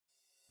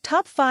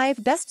Top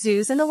 5 Best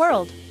Zoos in the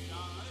World.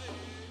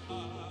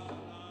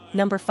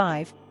 Number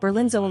 5,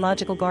 Berlin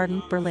Zoological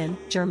Garden, Berlin,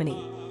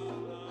 Germany.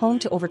 Home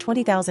to over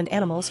 20,000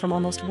 animals from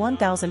almost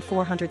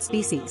 1,400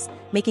 species,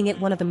 making it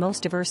one of the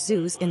most diverse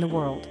zoos in the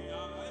world.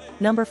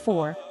 Number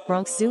 4,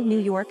 Bronx Zoo, New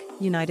York,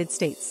 United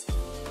States.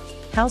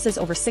 Houses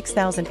over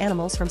 6,000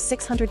 animals from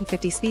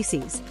 650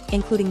 species,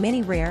 including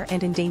many rare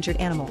and endangered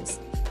animals.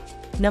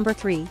 Number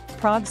 3,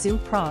 Prague Zoo,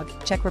 Prague,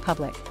 Czech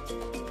Republic.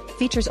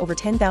 Features over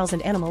 10,000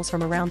 animals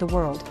from around the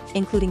world,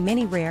 including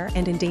many rare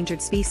and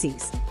endangered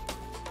species.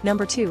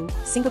 Number 2,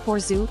 Singapore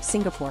Zoo,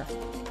 Singapore.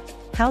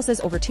 Houses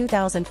over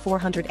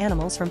 2,400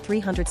 animals from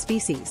 300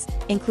 species,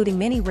 including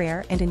many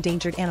rare and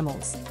endangered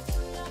animals.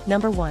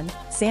 Number 1,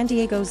 San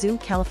Diego Zoo,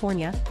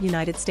 California,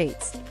 United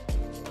States.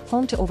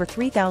 Home to over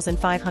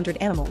 3,500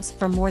 animals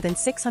from more than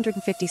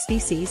 650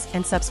 species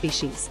and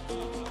subspecies.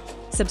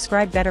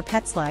 Subscribe Better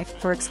Pets Life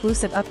for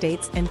exclusive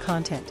updates and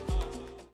content.